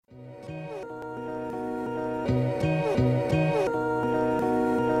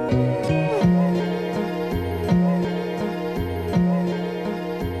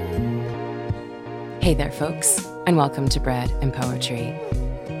Hey there, folks, and welcome to Bread and Poetry,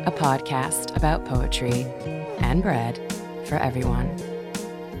 a podcast about poetry and bread for everyone.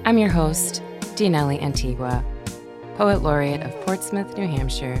 I'm your host, Diannely Antigua, Poet Laureate of Portsmouth, New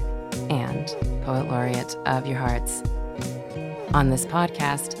Hampshire, and Poet Laureate of Your Hearts. On this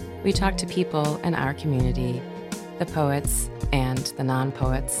podcast, we talk to people in our community, the poets and the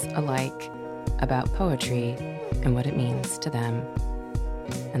non-poets alike, about poetry and what it means to them.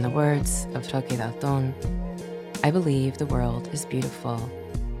 In the words of Roque Dalton, I believe the world is beautiful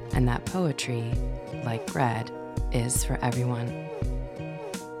and that poetry, like bread, is for everyone.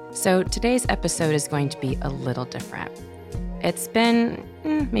 So today's episode is going to be a little different. It's been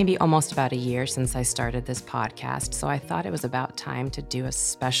maybe almost about a year since I started this podcast, so I thought it was about time to do a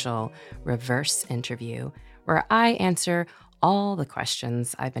special reverse interview where I answer all the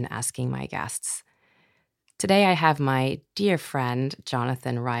questions I've been asking my guests. Today I have my dear friend,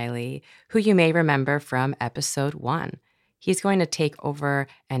 Jonathan Riley, who you may remember from episode 1. He's going to take over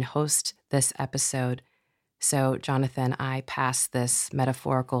and host this episode. So, Jonathan, I pass this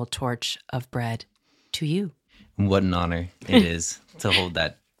metaphorical torch of bread to you. What an honor it is to hold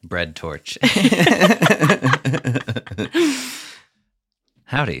that bread torch.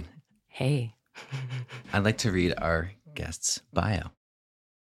 Howdy. Hey. I'd like to read our guest's bio.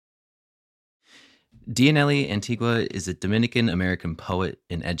 Diannely Antigua is a Dominican-American poet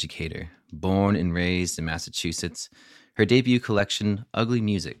and educator, born and raised in Massachusetts. Her debut collection, Ugly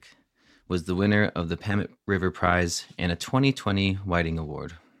Music, was the winner of the Pamet River Prize and a 2020 Whiting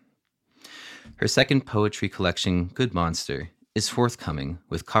Award. Her second poetry collection, Good Monster, is forthcoming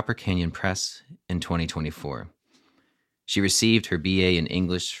with Copper Canyon Press in 2024. She received her BA in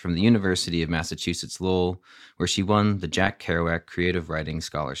English from the University of Massachusetts Lowell, where she won the Jack Kerouac Creative Writing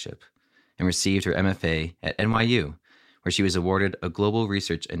Scholarship, and received her MFA at NYU, where she was awarded a Global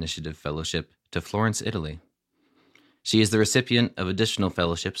Research Initiative Fellowship to Florence, Italy. She is the recipient of additional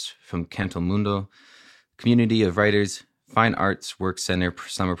fellowships from Canto Mundo, Community of Writers, Fine Arts Work Center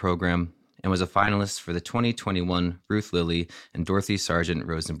Summer Program, and was a finalist for the 2021 Ruth Lilly and Dorothy Sargent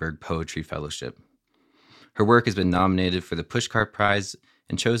Rosenberg Poetry Fellowship. Her work has been nominated for the Pushcart Prize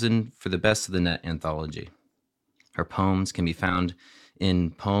and chosen for the Best of the Net anthology. Her poems can be found in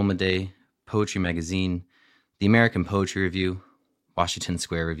Poem a Day, Poetry Magazine, the American Poetry Review, Washington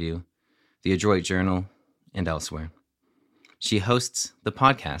Square Review, the Adroit Journal, and elsewhere. She hosts the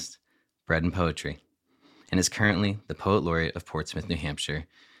podcast, Bread and Poetry, and is currently the Poet Laureate of Portsmouth, New Hampshire,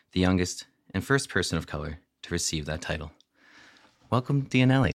 the youngest and first person of color to receive that title. Welcome,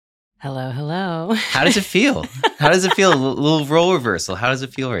 Diannely. Hello, hello. How does it feel? How does it feel? A little role reversal. How does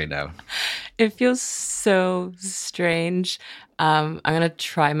it feel right now? It feels so strange. I'm going to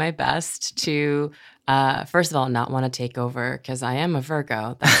try my best to, first of all, not want to take over because I am a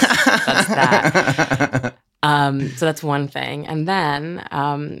Virgo. That's that. So that's one thing. And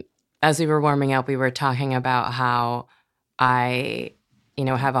then as we were warming up, we were talking about how I,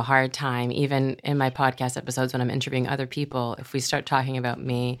 have a hard time, even in my podcast episodes when I'm interviewing other people, if we start talking about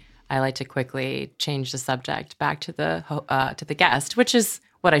me, I like to quickly change the subject back to the guest, which is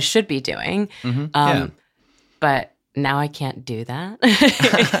what I should be doing. Mm-hmm. But now I can't do that.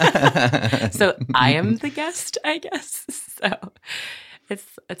 So I am the guest, I guess. So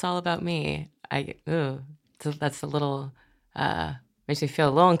it's all about me. So that's a little makes me feel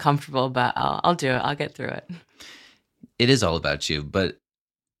a little uncomfortable, but I'll do it. I'll get through it. It is all about you, but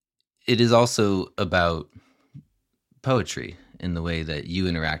it is also about poetry in the way that you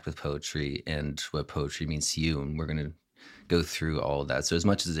interact with poetry and what poetry means to you. And we're going to go through all of that. So as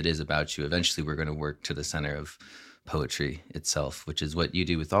much as it is about you, eventually we're going to work to the center of poetry itself, which is what you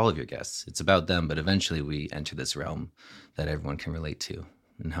do with all of your guests. It's about them, but eventually we enter this realm that everyone can relate to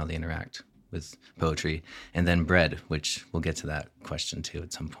and how they interact with poetry. And then bread, which we'll get to that question too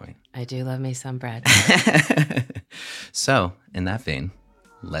at some point. I do love me some bread. So in that vein,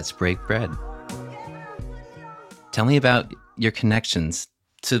 let's break bread. Tell me about your connections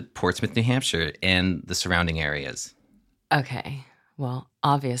to Portsmouth, New Hampshire and the surrounding areas. Okay. Well,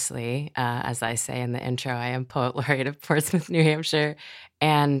 obviously, as I say in the intro, I am Poet Laureate of Portsmouth, New Hampshire.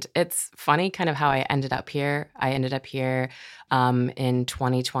 And it's funny kind of how I ended up here. I ended up here in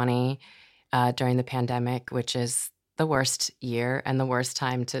 2020 during the pandemic, which is the worst year and the worst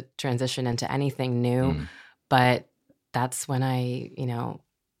time to transition into anything new. But that's when I,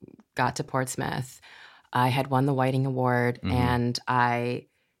 got to Portsmouth. I had won the Whiting Award, and I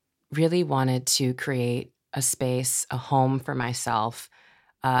really wanted to create a space, a home for myself,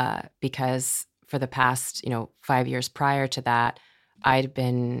 because for the past, 5 years prior to that, I'd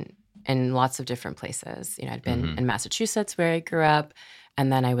been in lots of different places. I'd been in Massachusetts where I grew up, and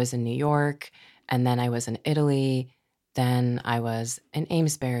then I was in New York, And then I was in Italy. Then I was in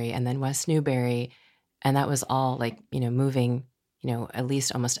Amesbury and then West Newbury. And that was all like, moving, at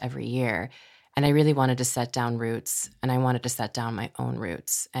least almost every year. And I really wanted to set down roots, and I wanted to set down my own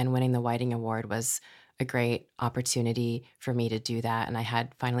roots. And winning the Whiting Award was a great opportunity for me to do that. And I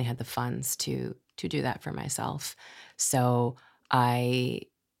had finally had the funds to do that for myself. So I,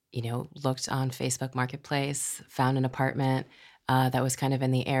 looked on Facebook Marketplace, found an apartment that was kind of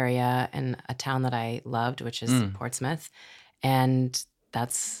in the area in a town that I loved, which is Portsmouth. And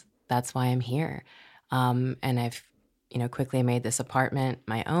that's why I'm here. And I've, quickly made this apartment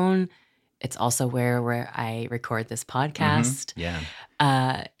my own. It's also where I record this podcast. Yeah.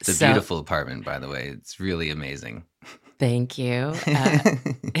 It's a beautiful apartment, by the way. It's really amazing. Thank you.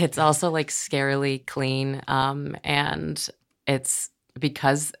 It's also like scarily clean. And it's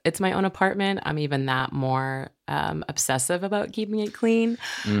because it's my own apartment, I'm even that more obsessive about keeping it clean,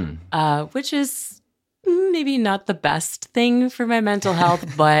 which is maybe not the best thing for my mental health,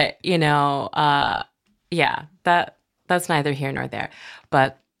 but, yeah, that's neither here nor there.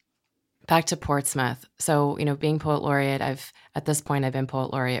 But back to Portsmouth. So, being poet laureate, at this point, I've been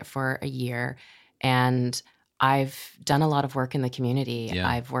poet laureate for a year, and I've done a lot of work in the community. Yeah.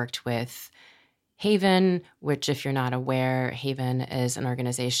 I've worked with Haven, which, if you're not aware, Haven is an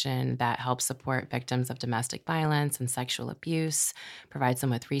organization that helps support victims of domestic violence and sexual abuse, provides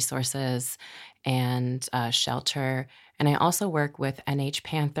them with resources and shelter. And I also work with NH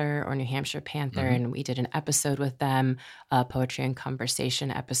Panther or New Hampshire Panther, and we did an episode with them, a poetry and conversation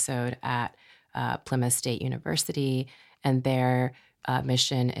episode at Plymouth State University, and their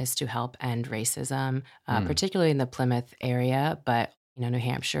mission is to help end racism, particularly in the Plymouth area, but New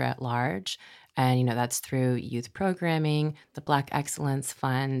Hampshire at large. And, that's through youth programming, the Black Excellence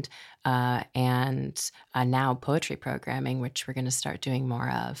Fund, and now poetry programming, which we're going to start doing more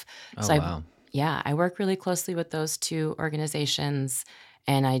of. Wow. I work really closely with those two organizations,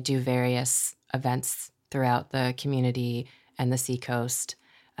 and I do various events throughout the community and the Seacoast.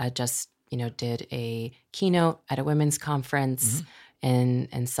 Just, did a keynote at a women's conference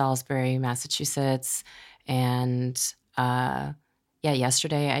in Salisbury, Massachusetts. And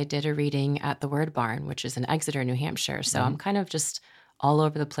yesterday I did a reading at the Word Barn, which is in Exeter, New Hampshire. So I'm kind of just all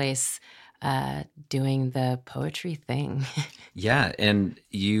over the place doing the poetry thing. Yeah, and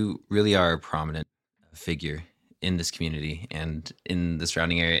you really are a prominent figure in this community and in the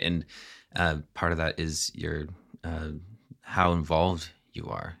surrounding area. And part of that is your how involved you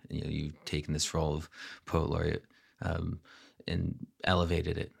are. You've taken this role of poet laureate and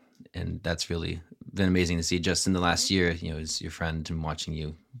elevated it. And that's really been amazing to see just in the last year, as your friend and watching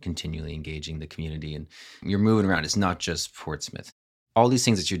you continually engaging the community, and you're moving around. It's not just Portsmouth. All these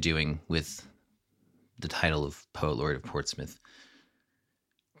things that you're doing with the title of Poet Laureate of Portsmouth,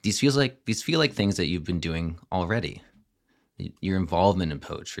 these feel like things that you've been doing already. Your involvement in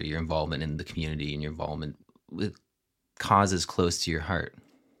poetry, your involvement in the community, and your involvement with causes close to your heart.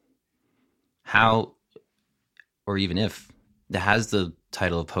 How, or even if, has the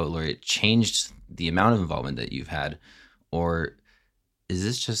title of Poet Laureate changed the amount of involvement that you've had, or is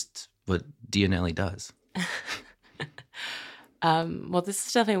this just what Diannely does? Well, this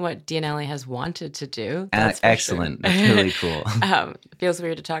is definitely what Diannely has wanted to do. Excellent. Sure. That's really cool. It feels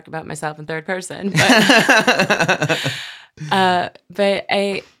weird to talk about myself in third person, but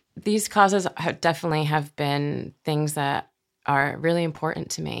these causes definitely have been things that are really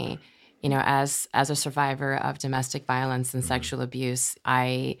important to me. As a survivor of domestic violence and sexual abuse,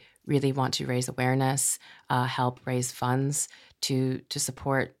 I really want to raise awareness, help raise funds to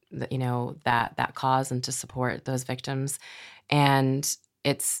support that cause and to support those victims. And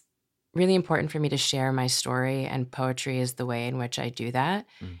it's really important for me to share my story, and poetry is the way in which I do that.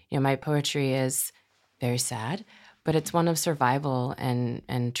 My poetry is very sad, but it's one of survival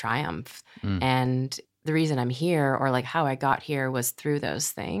and triumph. And the reason I'm here, or like how I got here, was through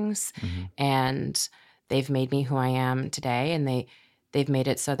those things. And they've made me who I am today. And they've made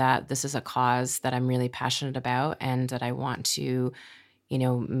it so that this is a cause that I'm really passionate about, and that I want to,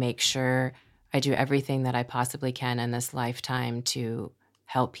 make sure I do everything that I possibly can in this lifetime to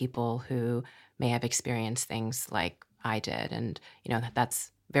help people who may have experienced things like I did. And,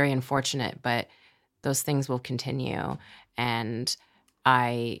 that's very unfortunate, but those things will continue. And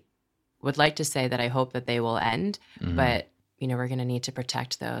I would like to say that I hope that they will end, but, we're going to need to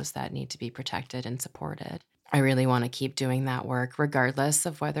protect those that need to be protected and supported. I really want to keep doing that work regardless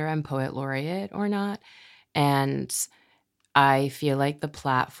of whether I'm poet laureate or not. And I feel like the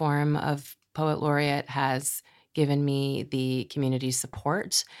platform of poet laureate has given me the community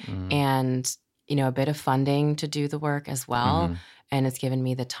support and, a bit of funding to do the work as well. And it's given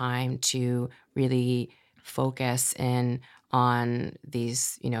me the time to really focus in on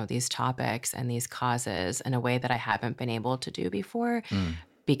these, these topics and these causes in a way that I haven't been able to do before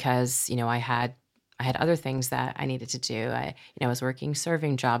because, I had other things that I needed to do. I was working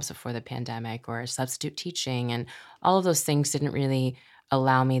serving jobs before the pandemic or substitute teaching, and all of those things didn't really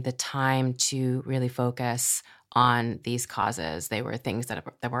allow me the time to really focus on these causes. They were things that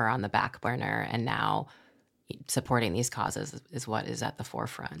were on the back burner, and now supporting these causes is what is at the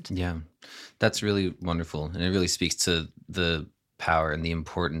forefront. Yeah, that's really wonderful. And it really speaks to the power and the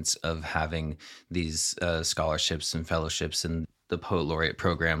importance of having these scholarships and fellowships and the Poet Laureate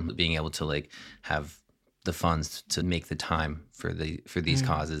program, being able to like have the funds to make the time for these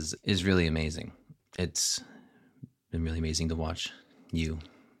causes is really amazing. It's been really amazing to watch you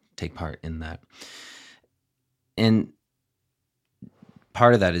take part in that. And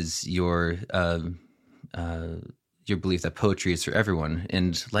part of that is your belief that poetry is for everyone,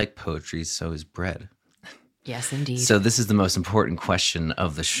 and like poetry, so is bread. Yes, indeed. So this is the most important question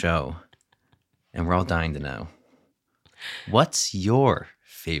of the show, and we're all dying to know. What's your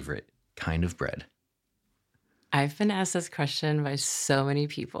favorite kind of bread? I've been asked this question by so many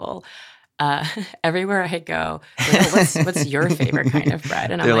people. Everywhere I go, what's your favorite kind of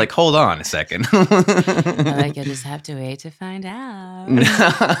bread? And they're like, hold on a second. I'm like, I just have to wait to find out.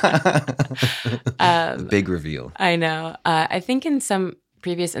 Big reveal. I know. I think in some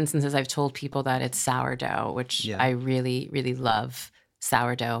previous instances, I've told people that it's sourdough, which I really, really love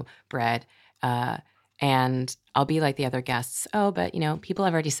sourdough bread. And I'll be like the other guests, but people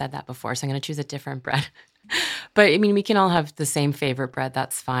have already said that before, so I'm going to choose a different bread. But I mean, we can all have the same favorite bread.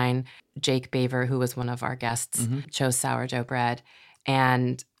 That's fine. Jake Baver, who was one of our guests, chose sourdough bread.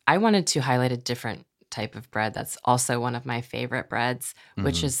 And I wanted to highlight a different type of bread that's also one of my favorite breads,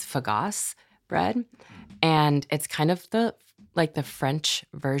 which is fagasse bread. And it's kind of the French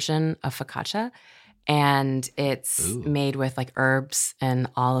version of focaccia. And it's made with like herbs and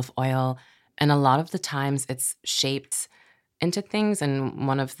olive oil. And a lot of the times it's shaped into things, and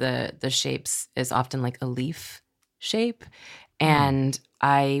one of the shapes is often like a leaf shape. And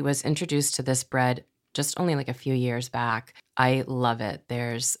I was introduced to this bread just only like a few years back. I love it.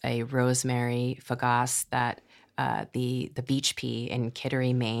 There's a rosemary fagasse that the Beach Pea in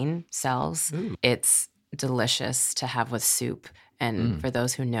Kittery, Maine sells. It's delicious to have with soup. And for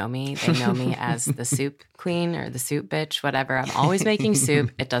those who know me, they know me as the soup queen or the soup bitch, whatever. I'm always making soup.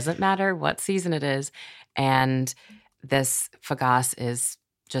 It doesn't matter what season it is. And this fagasse is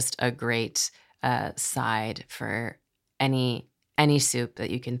just a great side for any soup that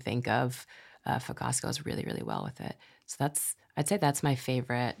you can think of. Fagasse goes really, really well with it. So I'd say that's my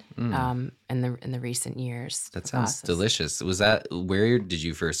favorite in the recent years. That sounds delicious. Where did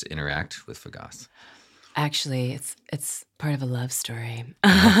you first interact with fagasse? Actually, it's part of a love story.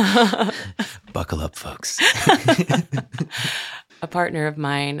 Buckle up, folks. A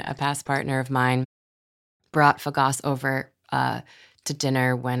past partner of mine, brought fagasse over to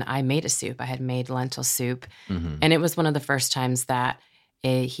dinner when I made a soup. I had made lentil soup, and it was one of the first times that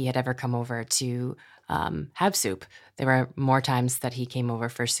he had ever come over to have soup. There were more times that he came over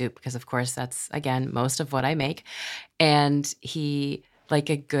for soup because, of course, that's, again, most of what I make. And he, like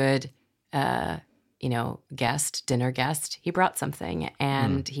a good, dinner guest, he brought something,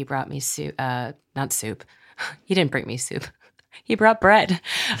 and he brought me soup, not soup. He didn't bring me soup. He brought bread.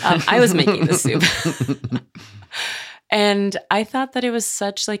 I was making the soup. And I thought that it was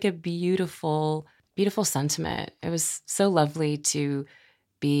such like a beautiful, beautiful sentiment. It was so lovely to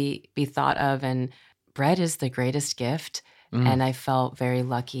be thought of, and bread is the greatest gift. And I felt very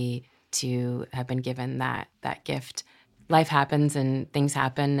lucky to have been given that gift. Life happens and things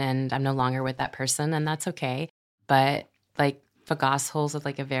happen, and I'm no longer with that person, and that's okay. But like fagasse holds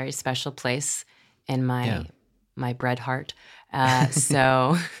like a very special place in my bread heart.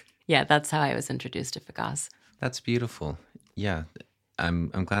 So yeah, that's how I was introduced to fagasse. That's beautiful. Yeah, I'm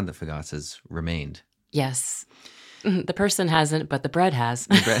glad that fagasse has remained. Yes. The person hasn't, but the bread has.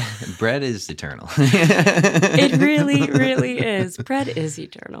 Bread is eternal. It really, really is. Bread is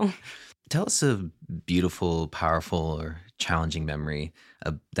eternal. Tell us a beautiful, powerful, or challenging memory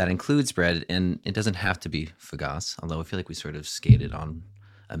that includes bread, and it doesn't have to be fagasse, although I feel like we sort of skated on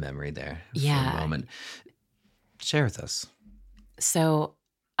a memory there for a moment. Share with us. So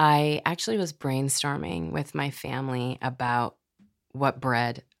I actually was brainstorming with my family about what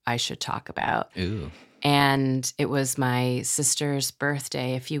bread I should talk about. Ooh. And it was my sister's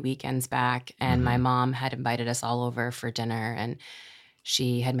birthday a few weekends back, and my mom had invited us all over for dinner, and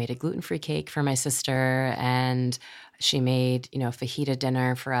she had made a gluten-free cake for my sister, and she made, fajita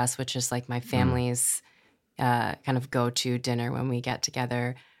dinner for us, which is like my family's kind of go-to dinner when we get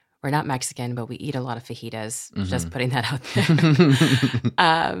together. we're not Mexican, but we eat a lot of fajitas. Just putting that out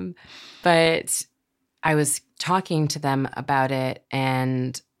there. But I was talking to them about it,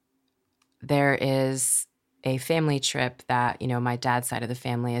 and there is a family trip that, my dad's side of the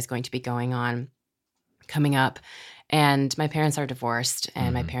family is going to be going on coming up. And my parents are divorced,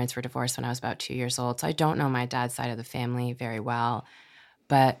 and my parents were divorced when I was about 2 years old. So I don't know my dad's side of the family very well.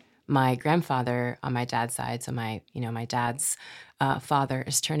 But my grandfather on my dad's side, so my dad's father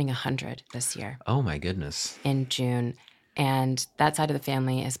is turning 100 this year. Oh, my goodness. In June. And that side of the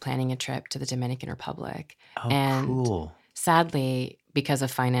family is planning a trip to the Dominican Republic. Oh, and cool. Sadly, because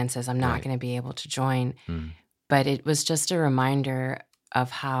of finances, I'm not going to be able to join. But it was just a reminder of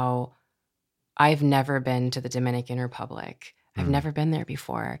how I've never been to the Dominican Republic. I've never been there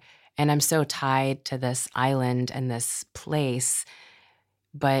before. And I'm so tied to this island and this place,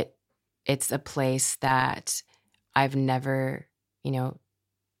 but it's a place that I've never,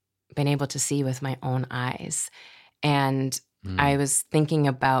 been able to see with my own eyes. And I was thinking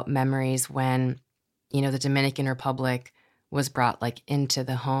about memories when, the Dominican Republic was brought like into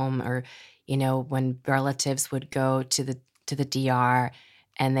the home, or, when relatives would go to the DR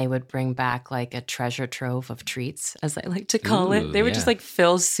and they would bring back like a treasure trove of treats, as I like to call it. They would just like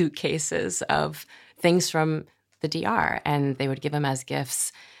fill suitcases of things from the DR, and they would give them as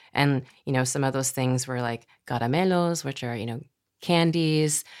gifts. And, some of those things were like caramelos, which are,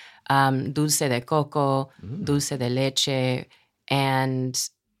 candies, dulce de coco, dulce de leche. And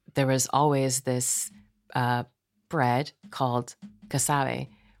there was always this bread called Casabe,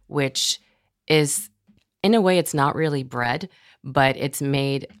 which is, in a way, it's not really bread, but it's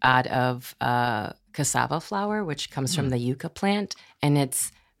made out of cassava flour, which comes from the yucca plant. And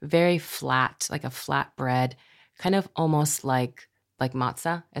it's very flat, like a flat bread, kind of almost like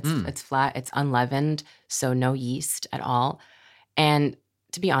matzah. It's flat, it's unleavened, so no yeast at all. And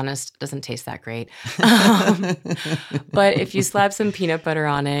to be honest, it doesn't taste that great. But if you slap some peanut butter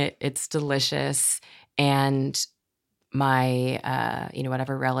on it, it's delicious. And my,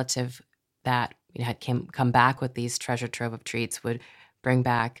 whatever relative that had come back with these treasure trove of treats would bring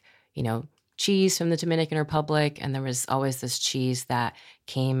back, cheese from the Dominican Republic. And there was always this cheese that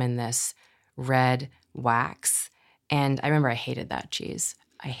came in this red wax. And I remember I hated that cheese.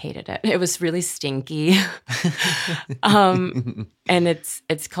 I hated it. It was really stinky. And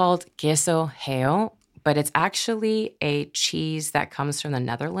it's called queso geo, but it's actually a cheese that comes from the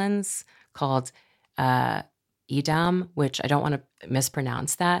Netherlands called Edam, which I don't want to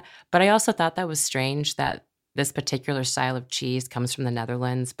mispronounce that. But I also thought that was strange that this particular style of cheese comes from the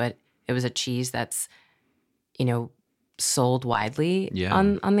Netherlands, but it was a cheese that's, sold widely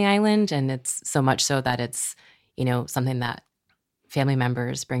on the island. And it's so much so that it's, something that family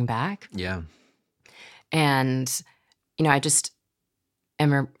members bring back. Yeah. And, I just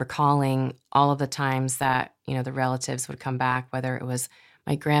am recalling all of the times that, the relatives would come back, whether it was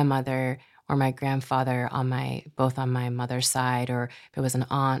my grandmother or my grandfather both on my mother's side, or if it was an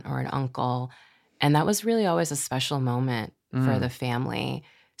aunt or an uncle. And that was really always a special moment for the family,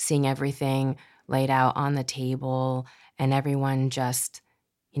 seeing everything laid out on the table and everyone just,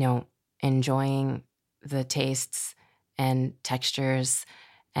 enjoying the tastes and textures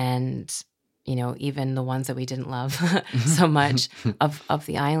and, even the ones that we didn't love so much of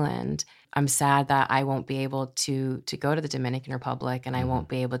the island. I'm sad that I won't be able to go to the Dominican Republic, and I won't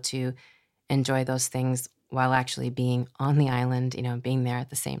be able to enjoy those things while actually being on the island, being there at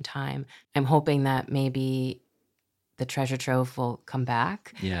the same time. I'm hoping that maybe the treasure trove will come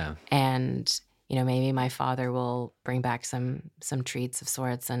back. Yeah. And, maybe my father will bring back some treats of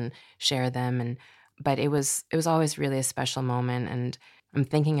sorts and share them. But it was always really a special moment. And I'm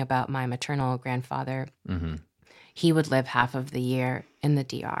thinking about my maternal grandfather. He would live half of the year in the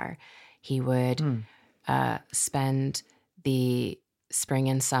DR. He would spend the spring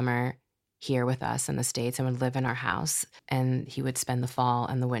and summer here with us in the States and would live in our house. And he would spend the fall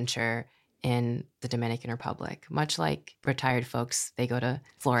and the winter in the Dominican Republic. Much like retired folks, they go to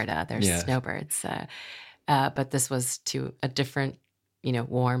Florida. They're snowbirds. But this was to a different,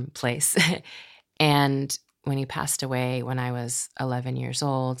 warm place. And when he passed away when I was 11 years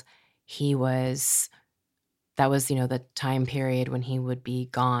old, that was, the time period when he would be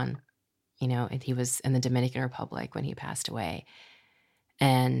gone, and he was in the Dominican Republic when he passed away.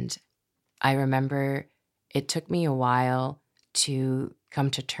 And I remember it took me a while to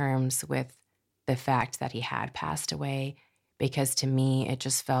come to terms with the fact that he had passed away, because to me, it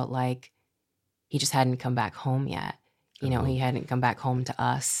just felt like he just hadn't come back home yet. He hadn't come back home to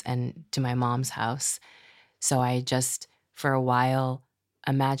us and to my mom's house. So I just, for a while,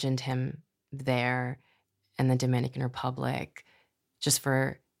 imagined him there in the Dominican Republic just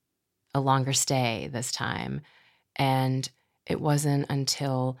for a longer stay this time. And it wasn't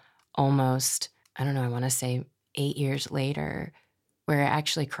until almost, I don't know, I want to say 8 years later, where I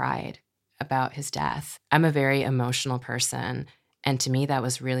actually cried about his death. I'm a very emotional person. And to me, that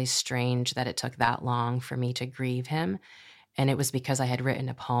was really strange that it took that long for me to grieve him. And it was because I had written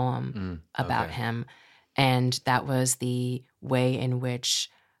a poem about okay. him. And that was the way in which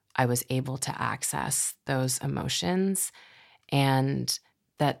I was able to access those emotions and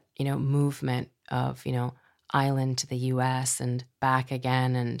that, movement of, island to the US and back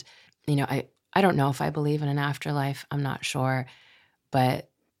again. And, I don't know if I believe in an afterlife. I'm not sure. But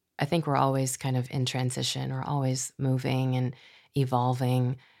I think we're always kind of in transition. We're always moving and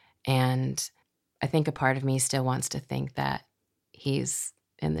evolving. And I think a part of me still wants to think that he's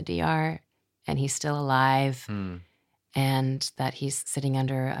in the DR and he's still alive and that he's sitting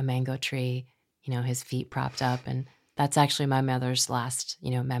under a mango tree, his feet propped up. And that's actually my mother's last,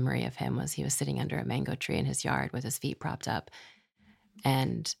 memory of him was he was sitting under a mango tree in his yard with his feet propped up.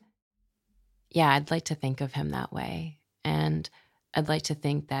 And yeah, I'd like to think of him that way. And I'd like to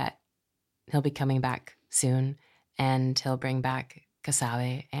think that he'll be coming back soon and he'll bring back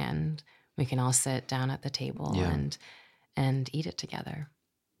Casabe and we can all sit down at the table and eat it together.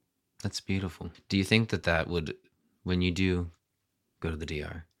 That's beautiful. Do you think that would, when you do go to the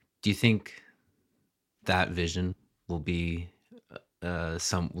DR, do you think that vision will be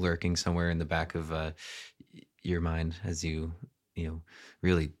some lurking somewhere in the back of your mind as you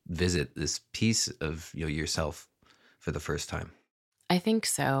really visit this piece of yourself for the first time? I think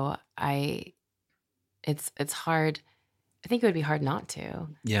so. It's hard. I think it would be hard not to.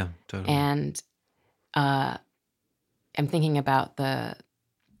 Yeah, totally. And I'm thinking about the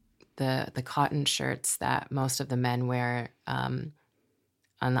cotton shirts that most of the men wear on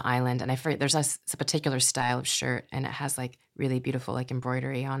the island. And I forget, there's a particular style of shirt and it has like really beautiful like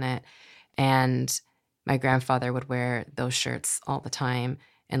embroidery on it. And my grandfather would wear those shirts all the time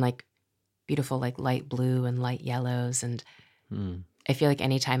and like beautiful like light blue and light yellows. And I feel like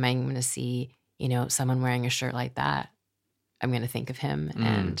anytime I'm going to see, someone wearing a shirt like that, I'm going to think of him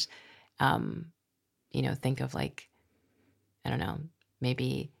and, think of like, I don't know,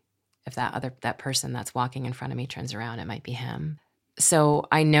 maybe if that person that's walking in front of me turns around, it might be him. So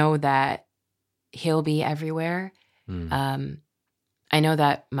I know that he'll be everywhere. I know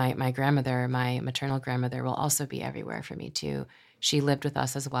that my grandmother, my maternal grandmother, will also be everywhere for me too. She lived with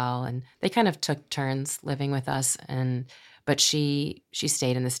us as well, and they kind of took turns living with us. But she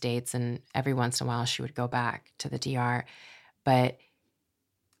stayed in the States, and every once in a while she would go back to the DR. But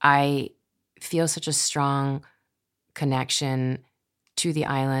I feel such a strong connection to the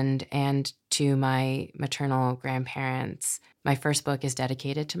island and to my maternal grandparents. My first book is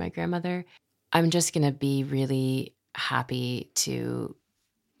dedicated to my grandmother. I'm just going to be really happy to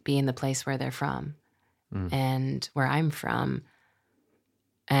be in the place where they're from and where I'm from.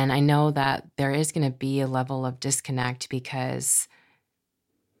 And I know that there is going to be a level of disconnect because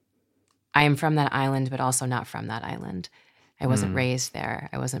I am from that island, but also not from that island. I wasn't raised there.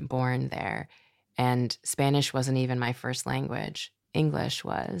 I wasn't born there. And Spanish wasn't even my first language. English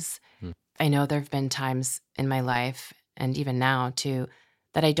was. I know there have been times in my life, and even now too,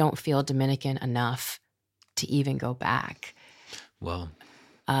 that I don't feel Dominican enough to even go back. Well,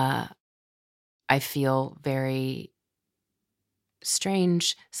 I feel very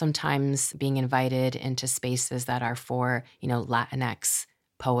strange sometimes being invited into spaces that are for, Latinx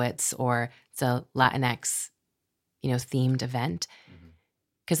poets or it's a Latinx, themed event.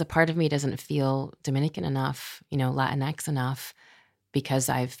 Because a part of me doesn't feel Dominican enough, Latinx enough, because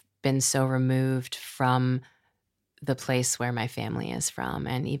I've been so removed from the place where my family is from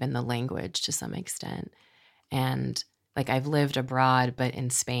and even the language to some extent. And like I've lived abroad, but in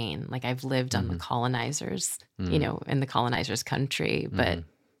Spain, like I've lived on the colonizers, in the colonizers' country, but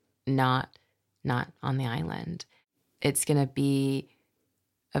not on the island. It's going to be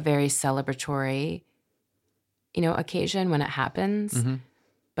a very celebratory, occasion when it happens.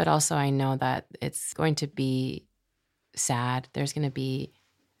 But also I know that it's going to be sad. There's going to be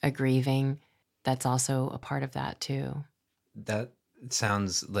a grieving that's also a part of that too. That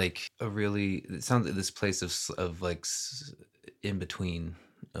sounds like it sounds like this place of like in between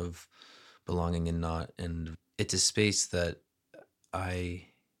of belonging and not, and it's a space that I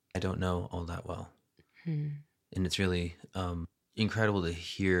don't know all that well. And it's really incredible to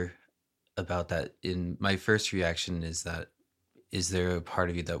hear about that. In my first reaction is there a part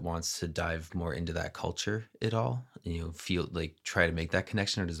of you that wants to dive more into that culture at all? Feel like try to make that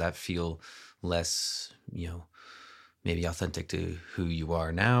connection, or does that feel less, maybe authentic to who you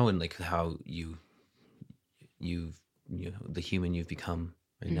are now and like how you've the human you've become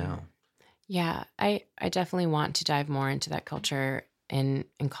right now? Yeah, I definitely want to dive more into that culture. In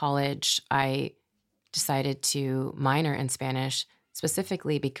college, I decided to minor in Spanish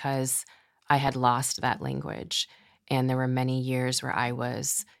specifically because I had lost that language. And there were many years where I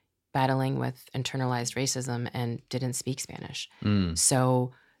was battling with internalized racism and didn't speak Spanish. Mm,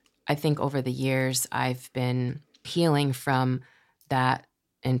 So I think over the years, I've been healing from that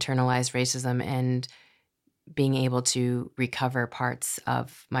internalized racism and being able to recover parts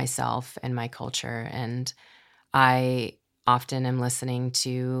of myself and my culture. And I often am listening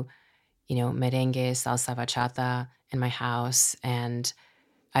to, merengue, salsa, bachata in my house. And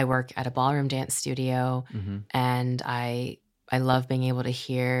I work at a ballroom dance studio, mm-hmm. and I love being able to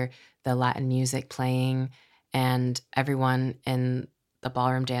hear the Latin music playing. And everyone in the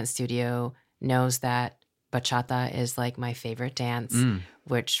ballroom dance studio knows that bachata is like my favorite dance, Mm,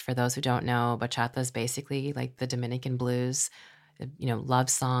 which for those who don't know, bachata is basically like the Dominican blues, love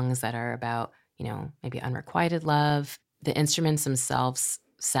songs that are about, maybe unrequited love. The instruments themselves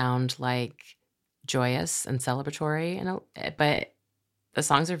sound like joyous and celebratory, but the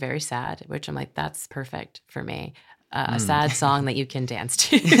songs are very sad, which I'm like, that's perfect for me. A sad song that you can dance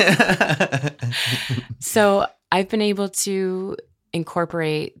to. So I've been able to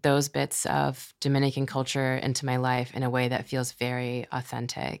incorporate those bits of Dominican culture into my life in a way that feels very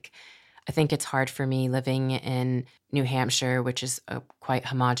authentic. I think it's hard for me living in New Hampshire, which is a quite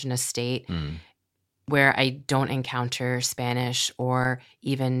homogenous state, mm, where I don't encounter Spanish or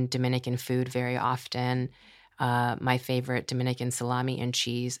even Dominican food very often. My favorite Dominican salami and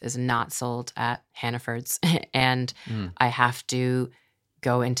cheese is not sold at Hannaford's, and mm, I have to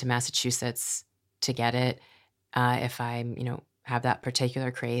go into Massachusetts to get it if I'm, have that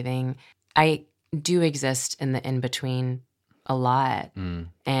particular craving. I do exist in the in between a lot, mm,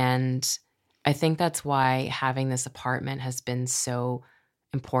 and I think that's why having this apartment has been so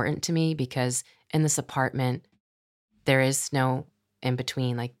important to me, because in this apartment, there is no in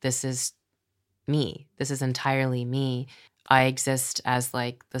between. Like, this is me. This is entirely me. I exist as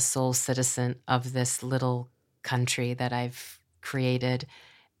like the sole citizen of this little country that I've created.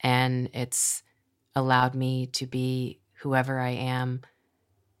 And it's allowed me to be whoever I am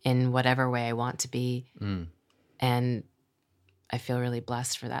in whatever way I want to be. mm. And I feel really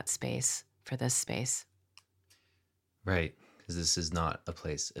blessed for that space, for this space. Right, because this is not a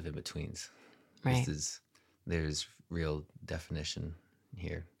place of in-betweens. Right. There's real definition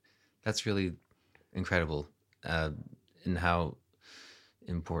here. That's really incredible, and how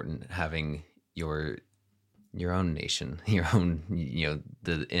important having your own nation, your own,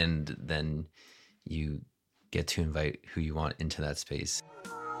 the end, then you get to invite who you want into that space.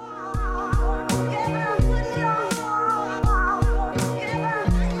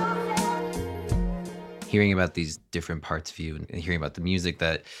 Hearing about these different parts of you and hearing about the music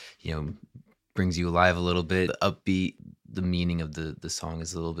that, brings you alive a little bit, the upbeat, the meaning of the song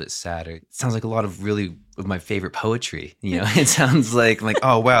is a little bit sadder. It sounds like a lot of my favorite poetry. It sounds like,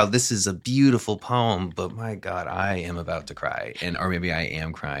 oh wow, this is a beautiful poem, but my God, I am about to cry, or maybe I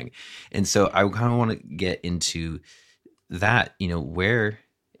am crying. And so I kind of want to get into that, where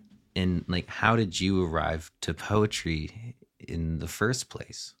and how did you arrive to poetry in the first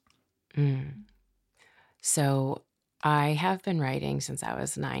place? Mm. So I have been writing since I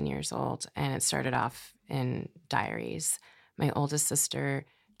was 9 years old, and it started off in diaries. My oldest sister,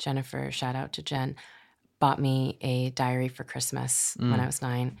 Jennifer, shout out to Jen, bought me a diary for Christmas when I was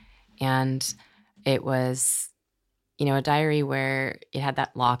 9. And it was, a diary where it had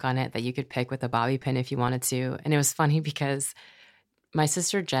that lock on it that you could pick with a bobby pin if you wanted to. And it was funny because my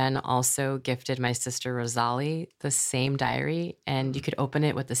sister Jen also gifted my sister Rosalie the same diary, and you could open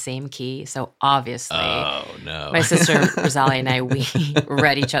it with the same key. So obviously, Oh no, my sister Rosalie and I, we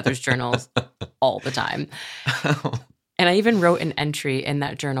read each other's journals all the time. And I even wrote an entry in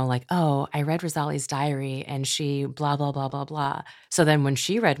that journal like, oh, I read Rosalie's diary and she blah, blah, blah, blah, blah. So then when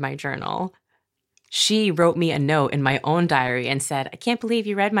she read my journal, she wrote me a note in my own diary and said, I can't believe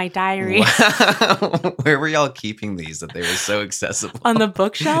you read my diary. Wow. Where were y'all keeping these that they were so accessible? On the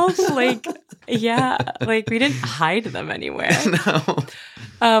bookshelf? Yeah, we didn't hide them anywhere. No.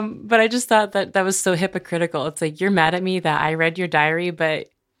 But I just thought that was so hypocritical. It's like, you're mad at me that I read your diary, but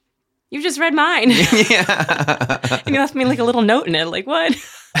you just read mine. Yeah. And you left me a little note in it. Like, what?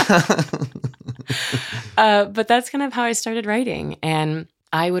 But that's kind of how I started writing. And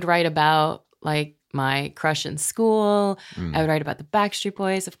I would write about my crush in school. I would write about the Backstreet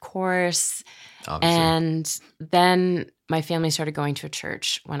Boys, of course. Obviously. And then my family started going to a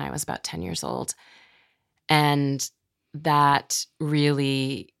church when I was about 10 years old. And that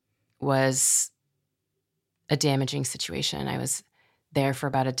really was a damaging situation. I was there for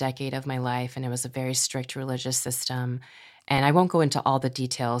about a decade of my life, and it was a very strict religious system. And I won't go into all the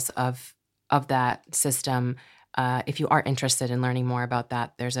details of that system. If you are interested in learning more about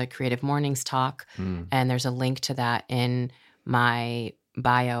that, there's a Creative Mornings talk, and there's a link to that in my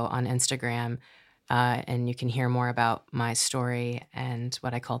bio on Instagram. And you can hear more about my story and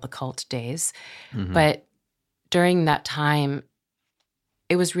what I call the cult days. But during that time,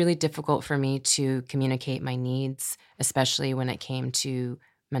 it was really difficult for me to communicate my needs, especially when it came to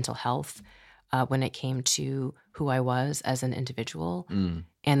mental health, when it came to who I was as an individual.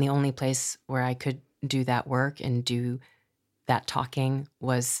 And the only place where I could do that work and do that talking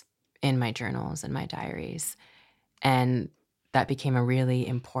was in my journals and my diaries. And that became a really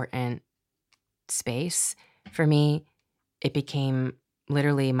important space for me. It became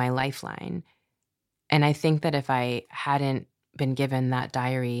literally my lifeline. And I think that if I hadn't been given that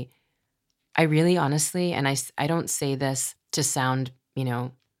diary, I really honestly, and I don't say this to sound,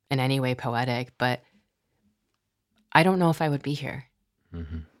 in any way poetic, but I don't know if I would be here.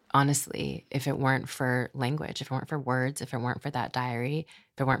 Honestly, if it weren't for language, if it weren't for words, if it weren't for that diary,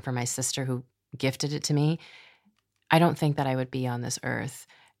 if it weren't for my sister who gifted it to me, I don't think that I would be on this earth.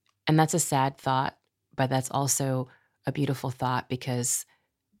 And that's a sad thought, but that's also a beautiful thought because,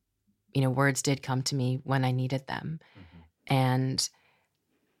 words did come to me when I needed them. And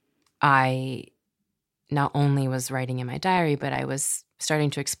I not only was writing in my diary, but I was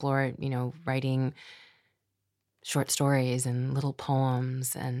starting to explore, writing short stories and little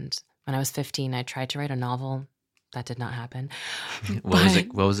poems. And when I was 15, I tried to write a novel. That did not happen. What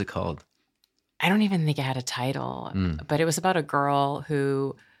was it called? I don't even think it had a title, but it was about a girl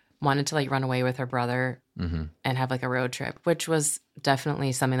who wanted to run away with her brother and have a road trip, which was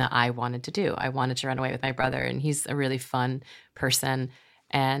definitely something that I wanted to do. I wanted to run away with my brother, and he's a really fun person.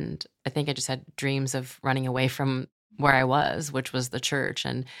 And I think I just had dreams of running away from where I was, which was the church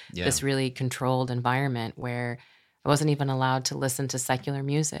and this really controlled environment where I wasn't even allowed to listen to secular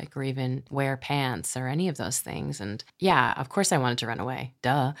music or even wear pants or any of those things. And yeah, of course I wanted to run away.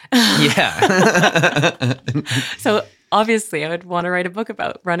 Duh. Yeah. So obviously I would want to write a book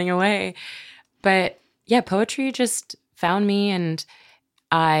about running away. But yeah, poetry just found me, and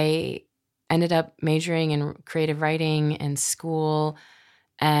I ended up majoring in creative writing in school.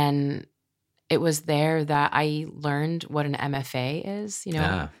 And it was there that I learned what an MFA is,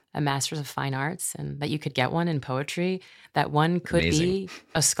 a Master's of Fine Arts, and that you could get one in poetry, that one could be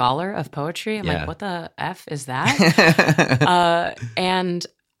a scholar of poetry. I'm like, what the F is that? And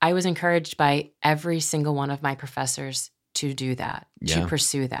I was encouraged by every single one of my professors to do that, to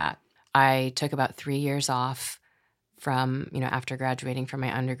pursue that. I took about 3 years off from, after graduating from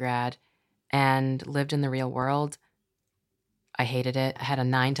my undergrad and lived in the real world. I hated it. I had a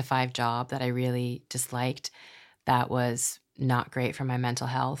 9-to-5 job that I really disliked. That was not great for my mental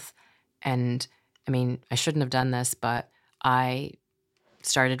health. And I shouldn't have done this, but I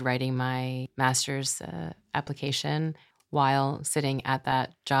started writing my master's application while sitting at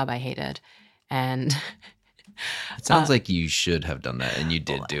that job I hated. And it sounds like you should have done that, and you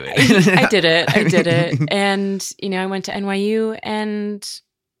did do it. I did it. And, I went to NYU, and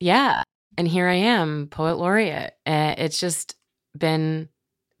and here I am, poet laureate. It's just been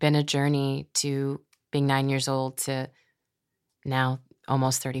a journey to being 9 years old to now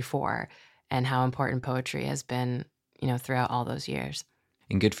almost 34, and how important poetry has been, throughout all those years.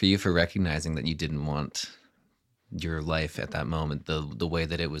 And good for you for recognizing that you didn't want your life at that moment, the way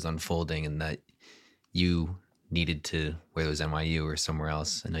that it was unfolding, and that you needed to, whether it was NYU or somewhere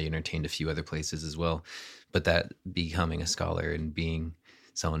else. I know you entertained a few other places as well, but that becoming a scholar and being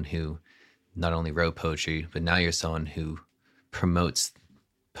someone who not only wrote poetry, but now you're someone who promotes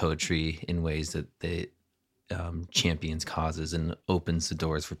poetry in ways that they champions causes and opens the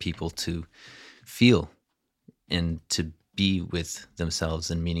doors for people to feel and to be with themselves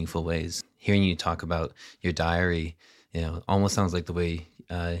in meaningful ways. Hearing you talk about your diary, almost sounds like the way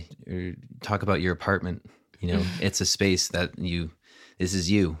you talk about your apartment. It's a space that this is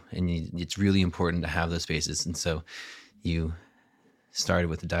you, and it's really important to have those spaces. And so you started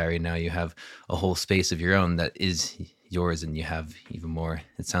with the diary. Now you have a whole space of your own that is yours, and you have even more.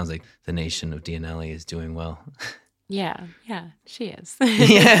 It sounds like the nation of Diannely is doing well. Yeah, she is.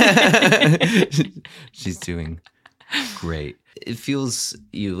 She's doing great. It feels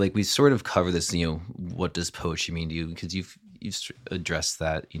like we sort of cover this, what does poetry mean to you? Because you've addressed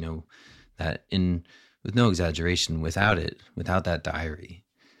that, that with no exaggeration, without that diary,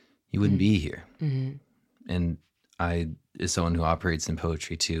 you wouldn't be here. And I, as someone who operates in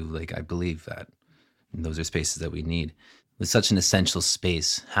poetry too, I believe that. And those are spaces that we need. With such an essential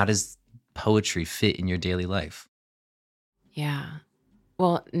space, how does poetry fit in your daily life? Yeah.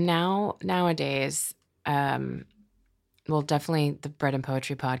 Well, nowadays, well, definitely the Bread and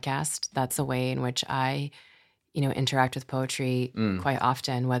Poetry podcast. That's a way in which I, interact with poetry quite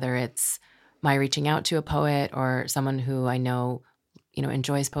often, whether it's my reaching out to a poet or someone who I know,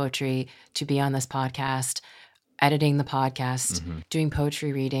 enjoys poetry to be on this podcast, editing the podcast, doing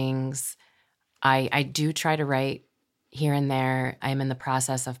poetry readings. I do try to write here and there. I'm in the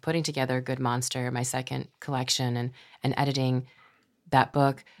process of putting together Good Monster, my second collection, and editing that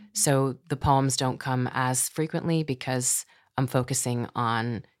book. So the poems don't come as frequently because I'm focusing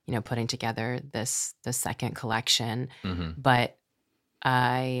on, putting together this the second collection. But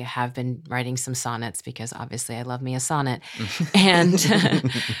I have been writing some sonnets because obviously I love me a sonnet. And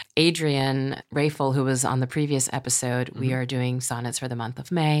Adrian Rafel, who was on the previous episode, we are doing sonnets for the month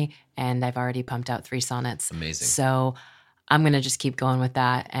of May, and I've already pumped out 3 sonnets. Amazing. So I'm going to just keep going with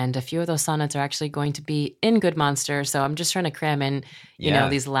that. And a few of those sonnets are actually going to be in Good Monster. So I'm just trying to cram in,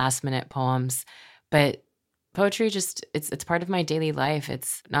 these last minute poems. But poetry just, it's part of my daily life.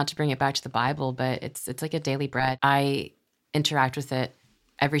 It's not to bring it back to the Bible, but it's like a daily bread. I interact with it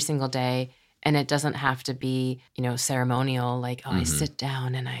every single day. And it doesn't have to be, ceremonial, like, I sit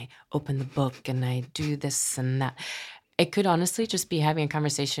down and I open the book and I do this and that. It could honestly just be having a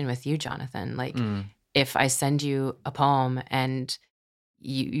conversation with you, Jonathan. Like, if I send you a poem and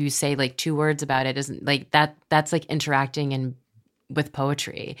you say like 2 words about it, isn't like that's like interacting with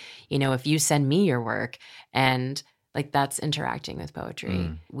poetry. If you send me your work and like that's interacting with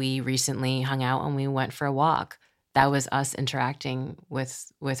poetry. We recently hung out and we went for a walk. That was us interacting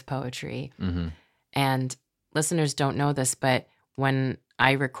with poetry. And listeners don't know this, but when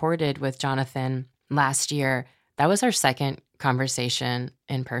I recorded with Jonathan last year, that was our second conversation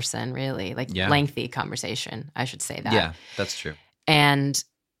in person, really, like lengthy conversation, I should say that. Yeah, that's true. And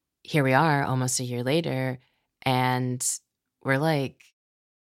here we are almost a year later, and we're like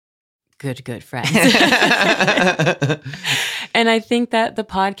good friends. And I think that the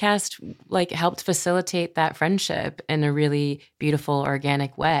podcast like helped facilitate that friendship in a really beautiful,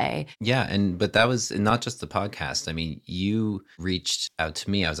 organic way. Yeah, but that was not just the podcast. I mean, you reached out to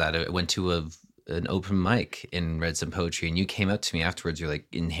me. I went to an open mic and read some poetry, and you came up to me afterwards. You're like,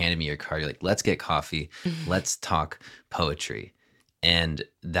 and handed me your card. You're like, let's get coffee. Let's talk poetry. And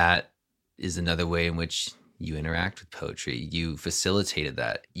that is another way in which you interact with poetry. You facilitated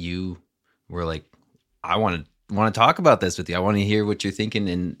that. You were like, I want to talk about this with you. I want to hear what you're thinking.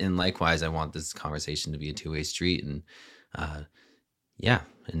 And likewise, I want this conversation to be a 2-way street. And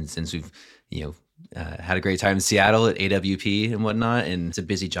and since we've, had a great time in Seattle at AWP and whatnot, and it's a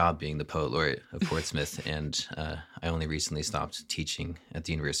busy job being the poet laureate of Portsmouth. And I only recently stopped teaching at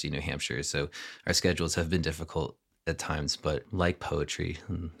the University of New Hampshire. So our schedules have been difficult at times, but like poetry,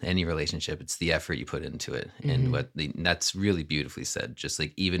 any relationship, it's the effort you put into it. And that's really beautifully said. Just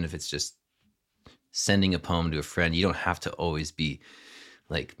like, even if it's just sending a poem to a friend, you don't have to always be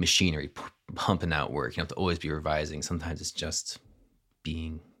like machinery pumping out work. You don't have to always be revising. Sometimes it's just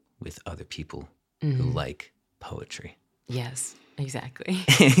being with other people who like poetry. Yes, exactly.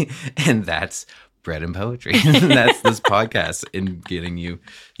 And that's Bread and Poetry. That's this podcast, and getting you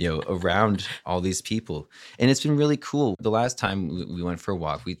around all these people. And it's been really cool. The last time we went for a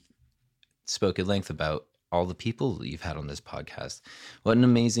walk, we spoke at length about all the people that you've had on this podcast. What an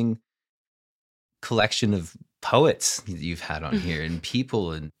amazing collection of poets you've had on here and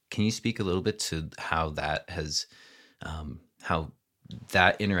people. And can you speak a little bit to how that has, how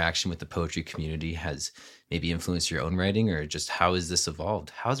that interaction with the poetry community has maybe influenced your own writing, or just how has this evolved?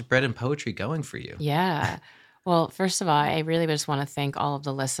 How's Bread and Poetry going for you? Yeah. Well, first of all, I really just want to thank all of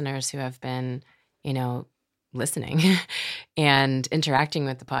the listeners who have been, listening and interacting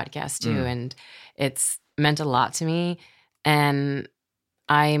with the podcast too. And it's meant a lot to me. And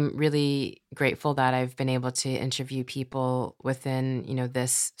I'm really grateful that I've been able to interview people within,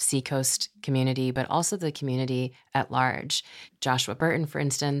 this Seacoast community, but also the community at large. Joshua Burton, for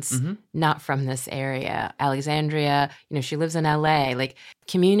instance, not from this area. Alexandria, she lives in LA. Like,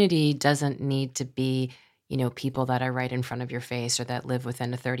 community doesn't need to be, people that are right in front of your face or that live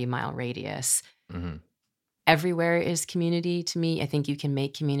within a 30-mile radius. Everywhere is community to me. I think you can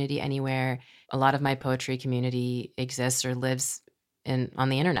make community anywhere. A lot of my poetry community exists or lives on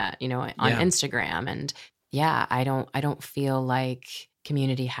the internet, on Instagram. And I don't feel like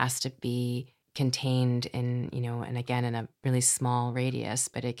community has to be contained in, and again, in a really small radius,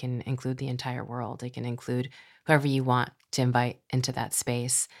 but it can include the entire world. It can include whoever you want to invite into that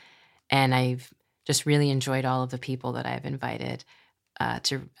space. And I've just really enjoyed all of the people that I've invited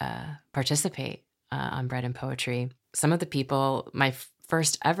to participate on Bread and Poetry. Some of the people, my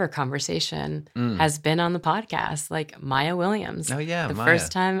first ever conversation has been on the podcast, like Maya Williams. Oh, yeah, the Maya.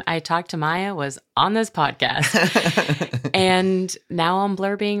 first time I talked to Maya was on this podcast. And now I'm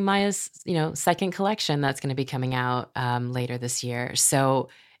blurbing Maya's, second collection that's going to be coming out later this year. So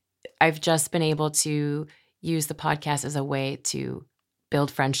I've just been able to use the podcast as a way to build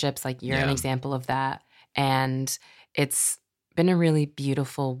friendships. Like you're an example of that. And it's been a really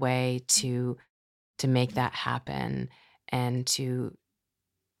beautiful way to make that happen and to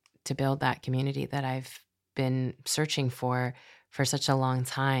build that community that I've been searching for such a long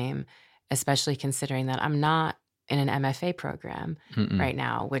time, especially considering that I'm not in an MFA program right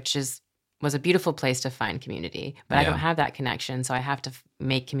now, which was a beautiful place to find community, but I don't have that connection. So I have to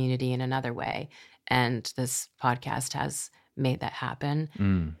make community in another way. And this podcast has made that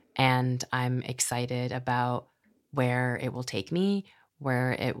happen. And I'm excited about where it will take me,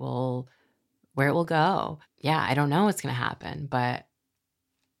 where it will go. Yeah, I don't know what's going to happen, but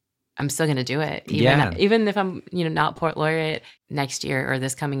I'm still going to do it. Even if I'm, not Poet Laureate next year, or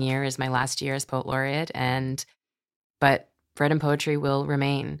this coming year is my last year as Poet Laureate. But Bread and Poetry will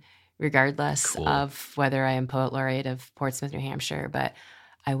remain regardless of whether I am Poet Laureate of Portsmouth, New Hampshire. But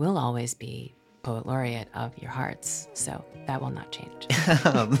I will always be Poet Laureate of your hearts. So that will not change.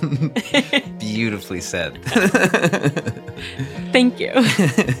 Beautifully said. Thank you.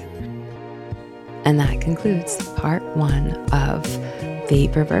 And that concludes part 1 of the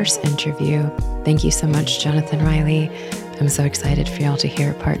reverse interview. Thank you so much, Jonathan Riley. I'm so excited for y'all to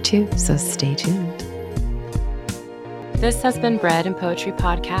hear part 2, so stay tuned. This has been Bread and Poetry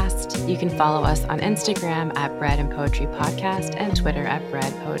Podcast. You can follow us on Instagram at Bread and Poetry Podcast and Twitter at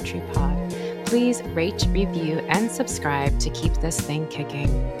Bread Poetry Pod. Please rate, review, and subscribe to keep this thing kicking.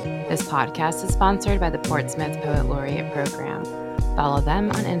 This podcast is sponsored by the Portsmouth Poet Laureate Program. Follow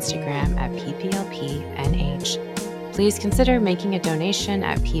them on Instagram at PPLPNH. Please consider making a donation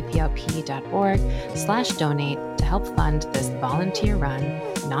at pplp.org/donate to help fund this volunteer-run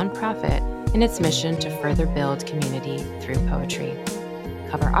nonprofit in its mission to further build community through poetry.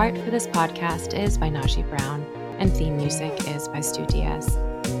 Cover art for this podcast is by Najee Brown, and theme music is by Stu Diaz.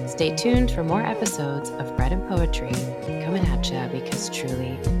 Stay tuned for more episodes of Bread and Poetry coming at ya, because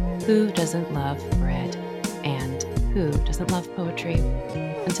truly, who doesn't love bread? And who doesn't love poetry?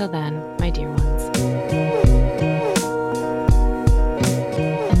 Until then, my dear ones.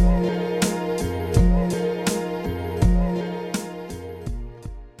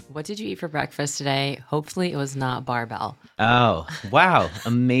 What did you eat for breakfast today? Hopefully it was not barbell. Oh, wow.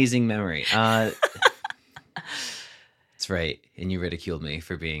 Amazing memory. That's right. And you ridiculed me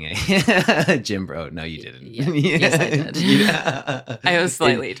for being a gym bro. No, you didn't. Yes, I did. I was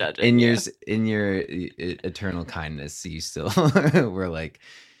slightly judging. In your eternal kindness, you still were like,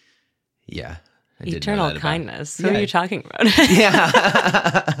 yeah. I did know Eternal that kindness? about. Who are you talking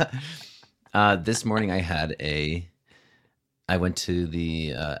about? This morning I went to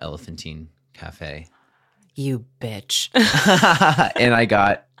the Elephantine Cafe. You bitch. And I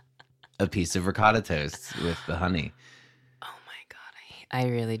got a piece of ricotta toast with the honey. Oh my God. I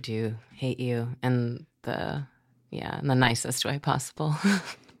really do hate you in the nicest way possible.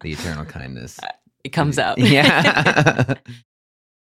 The eternal kindness. It comes out. Yeah.